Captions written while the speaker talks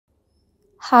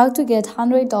How to get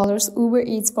 $100 Uber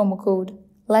Eats promo code.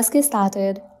 Let's get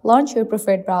started. Launch your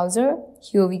preferred browser.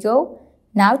 Here we go.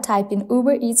 Now type in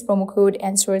Uber Eats promo code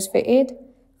and search for it.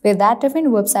 With that, different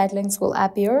website links will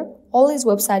appear. All these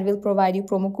websites will provide you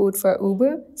promo code for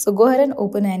Uber. So go ahead and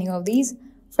open any of these.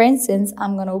 For instance,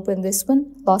 I'm going to open this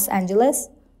one, Los Angeles.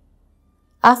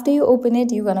 After you open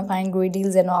it, you're going to find great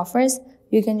deals and offers.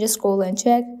 You can just scroll and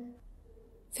check.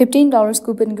 $15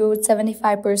 coupon code,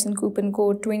 75% coupon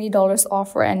code, $20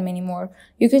 offer, and many more.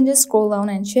 You can just scroll down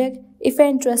and check. If you're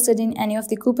interested in any of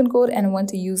the coupon code and want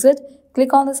to use it,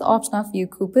 click on this option of view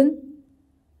coupon.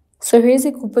 So here's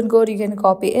the coupon code, you can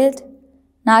copy it.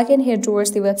 Now you can head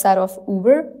towards the website of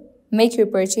Uber, make your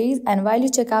purchase, and while you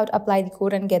check out, apply the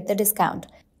code and get the discount.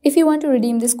 If you want to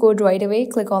redeem this code right away,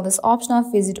 click on this option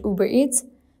of visit Uber Eats.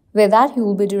 With that, you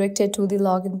will be directed to the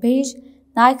login page.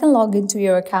 Now you can log into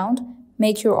your account,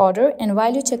 make your order, and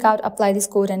while you check out, apply this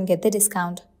code and get the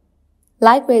discount.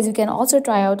 Likewise, you can also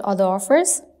try out other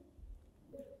offers.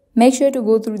 Make sure to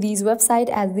go through these websites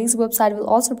as these websites will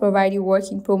also provide you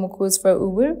working promo codes for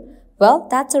Uber. Well,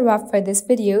 that's a wrap for this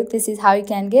video. This is how you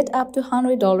can get up to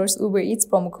 $100 Uber Eats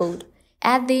promo code.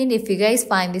 At the end, if you guys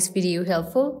find this video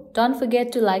helpful, don't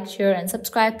forget to like, share, and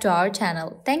subscribe to our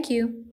channel. Thank you.